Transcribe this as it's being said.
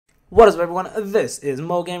What is up, everyone? This is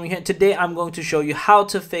Mo Gaming here. Today I'm going to show you how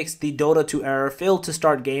to fix the Dota 2 error, failed to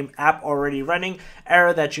start game, app already running,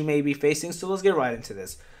 error that you may be facing. So let's get right into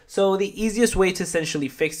this. So the easiest way to essentially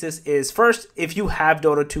fix this is, first, if you have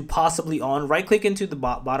Dota 2 possibly on, right click into the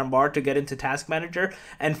bottom bar to get into Task Manager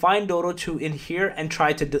and find Dota 2 in here and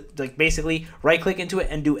try to basically right click into it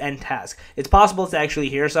and do end task. It's possible it's actually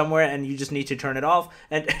here somewhere and you just need to turn it off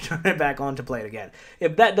and turn it back on to play it again.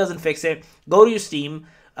 If that doesn't fix it, go to your Steam.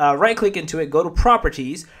 Right click into it, go to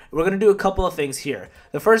properties. We're going to do a couple of things here.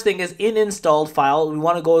 The first thing is in installed file, we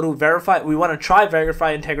want to go to verify, we want to try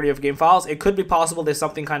verify integrity of game files. It could be possible there's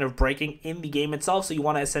something kind of breaking in the game itself, so you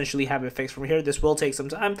want to essentially have it fixed from here. This will take some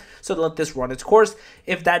time, so let this run its course.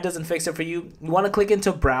 If that doesn't fix it for you, you want to click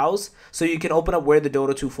into browse so you can open up where the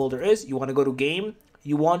Dota 2 folder is. You want to go to game,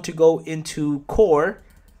 you want to go into core,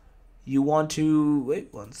 you want to,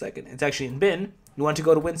 wait one second, it's actually in bin. You want to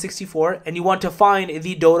go to Win64 and you want to find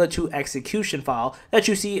the Dota 2 execution file that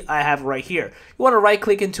you see I have right here. You want to right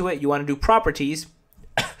click into it, you want to do properties,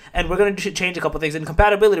 and we're going to change a couple things. In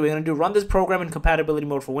compatibility, we're going to do run this program in compatibility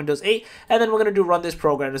mode for Windows 8, and then we're going to do run this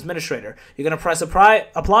program as administrator. You're going to press apply,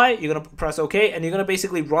 you're going to press OK, and you're going to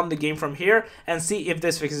basically run the game from here and see if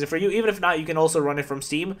this fixes it for you. Even if not, you can also run it from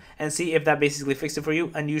Steam and see if that basically fixes it for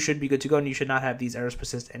you, and you should be good to go, and you should not have these errors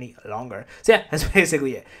persist any longer. So yeah, that's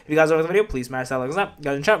basically it. If you guys like the video, please smash that like and subscribe.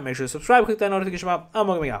 Guys, in chat, make sure to subscribe, click that notification bell. I'm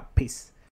going out. Peace.